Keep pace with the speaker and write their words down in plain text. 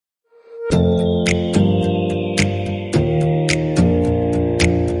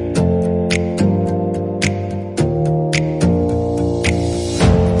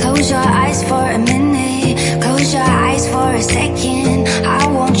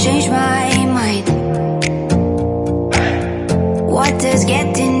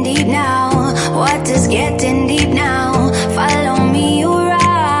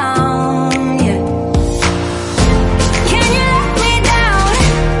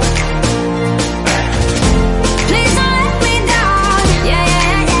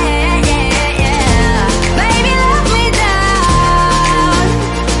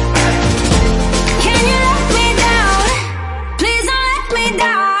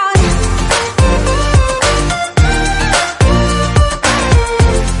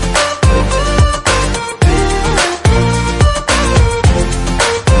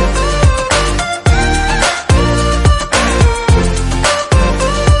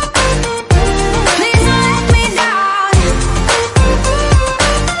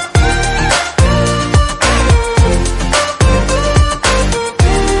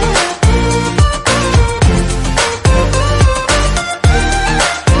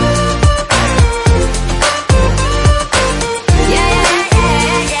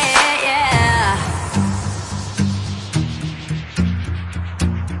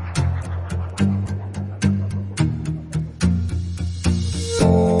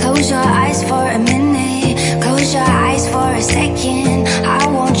Close your eyes for a minute, close your eyes for a second. I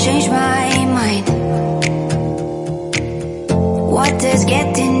won't change my mind. What does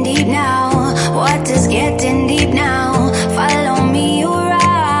getting deep now? What does getting deep now? Follow me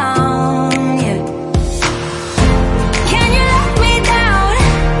around, yeah. Can you let me down?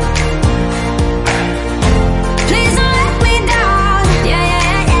 Please don't let me down. Yeah, yeah,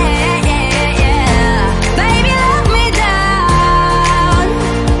 yeah, yeah, yeah, yeah. Baby, let me down.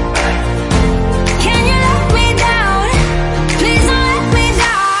 Can you let me down? Please don't let me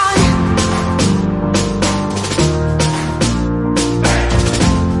down.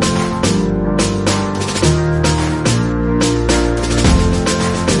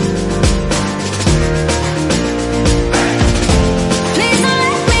 Please don't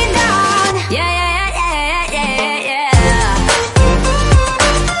let me down. Yeah, yeah, yeah, yeah, yeah, yeah.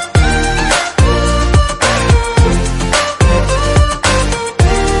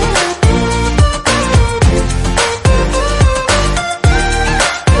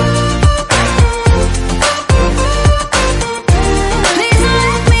 Please don't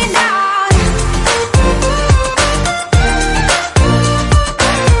let me down. Yeah,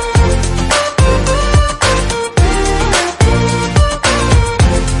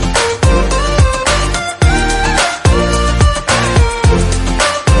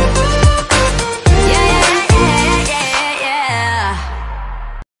 yeah, yeah, yeah, yeah, yeah.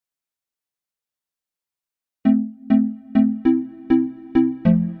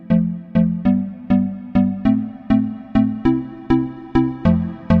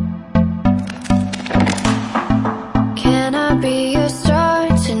 Can I be your star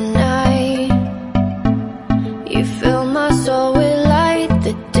tonight? You fill my soul with light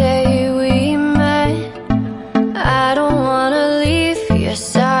the day we met. I don't wanna leave your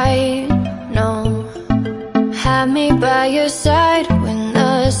side, no. Have me by your side when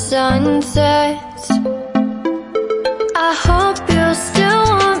the sun sets. I hope you'll still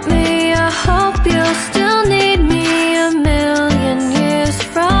want me, I hope you'll still need me a million years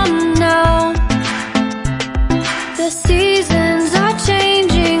from now. The seasons are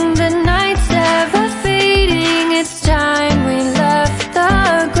changing, the nights ever fading. It's time we left the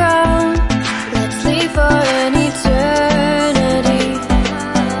ground. Let's leave for an eternity.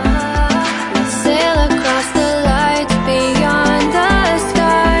 We'll sail across the lights beyond the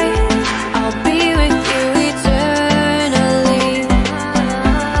sky. I'll be with you eternally.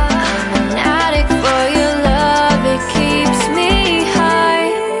 I'm an addict for your love, it keeps me high,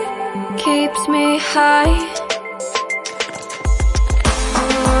 keeps me high.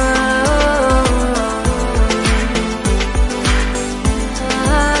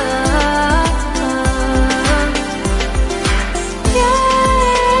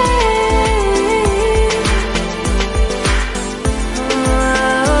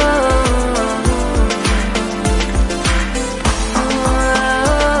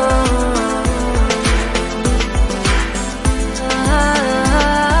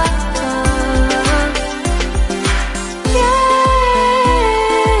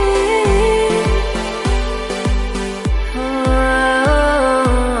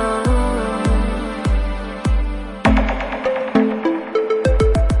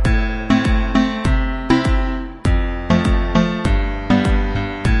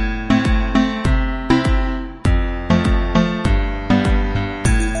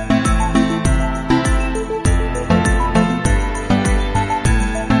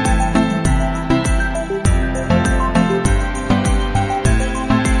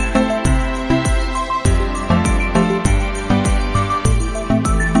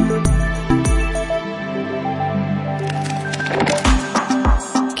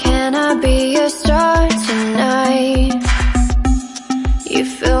 Can I be your star tonight? You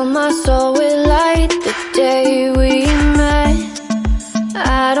fill my soul with light the day we met.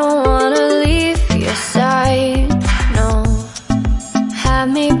 I don't wanna leave your side, no. Have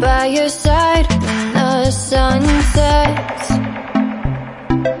me by your side when the sun sets.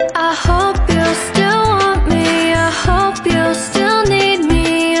 I hope you'll still want me, I hope you'll still need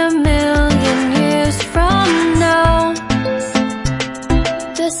me a million years from now.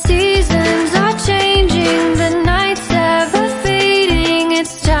 The seasons are changing, the nights ever fading.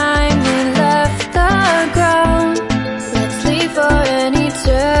 It's time we left the ground. Let's leave for an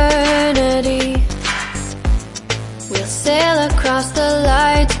eternity. We'll sail across the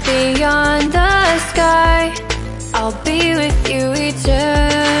lights beyond the sky. I'll be with you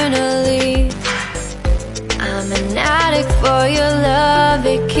eternally. I'm an addict for your love,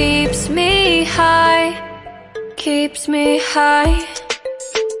 it keeps me high, keeps me high.